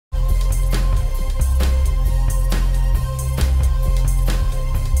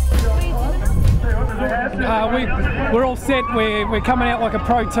we're all set. We're coming out like a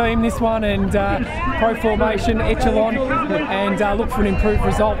pro team this one, and pro formation, echelon, and look for an improved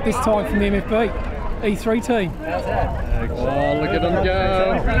result this time from the MFB E3 team. Oh, look at them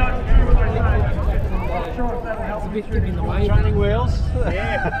go! It's a bit in the way. Training wheels.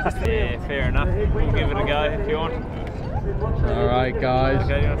 Yeah, fair enough. We'll give it a go if you want. All right, guys.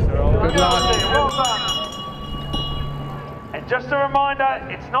 Okay, Good luck. And just a reminder,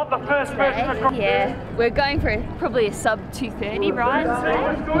 it's not the first person across. Yeah, we're going for probably a sub 230 ride today.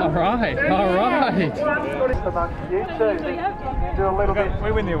 All right, all right. Amongst you too. Do a little bit.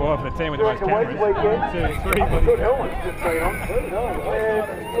 We win the award for the team with the most cameras. Weekend. 2, 3. Good helmet just been on.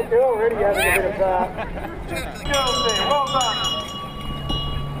 They're already having a bit of girls there, well done.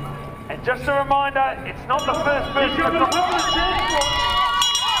 And just a reminder, it's not the first person across.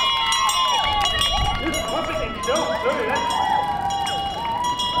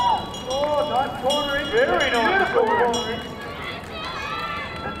 Oh, nice cornering. Very nice cornering.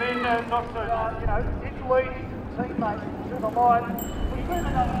 And then not so nice, you know, it's leading teammates to the line. We could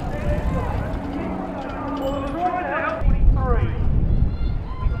have done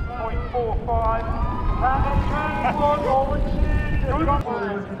 23.45. Transport, all the cheers.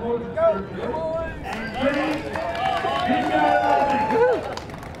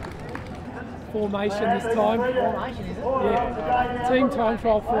 Formation this time. Yeah. Team time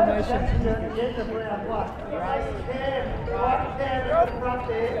trial formation.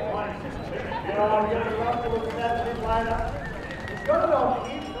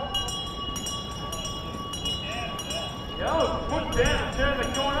 Put down, turn the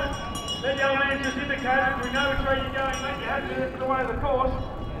corner. That young man's just indicated. We know which way you're going, mate. You have to get the way of the course.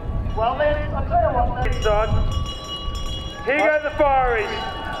 Well then, I'll tell you what. Inside. Here go the fireys.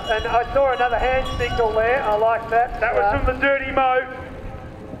 And I saw another hand signal there. I like that. That was from the Dirty Mo.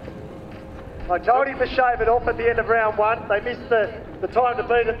 I told him to shave it off at the end of round one. They missed the time to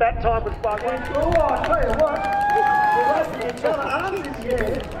beat it. That time was buggy. Oh, I tell you what. We're racing each other arms this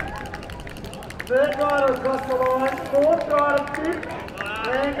year. Third rider across the line. Fourth rider, fifth.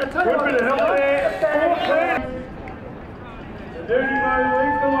 And I tell you what. Good bit of help there. Fourth there. The Dirty Mo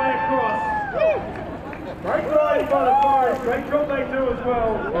leads the way across. Great ride by the Forest, great job they do as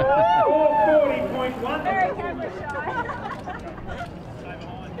well. 440.1. Very camera shy.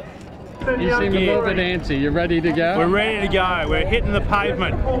 You seem a little bit antsy. You ready to go? We're ready to go. We're hitting the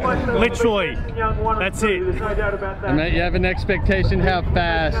pavement. Literally. That's it. And mate, you have an expectation. How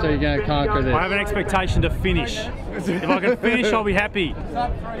fast are you going to conquer this? I have an expectation to finish. If I can finish, I'll be happy.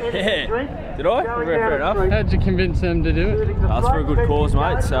 Yeah. Did I? Fair enough. How'd you convince them to do it? That's for a good cause,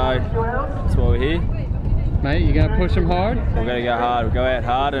 mate, so that's why we're here. Mate, you going to push them hard? We're going to go hard. We'll go out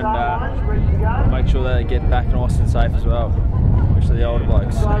hard and make sure that they get back nice and safe as well, especially the older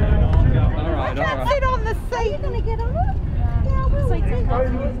blokes. All right, I can't sit on the seat. You're going to get on it? Yeah, I will.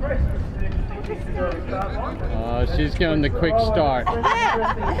 Oh, she's going the quick start.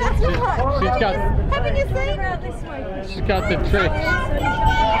 Yeah, that's right. She's got. Having a seat. She's got the tricks.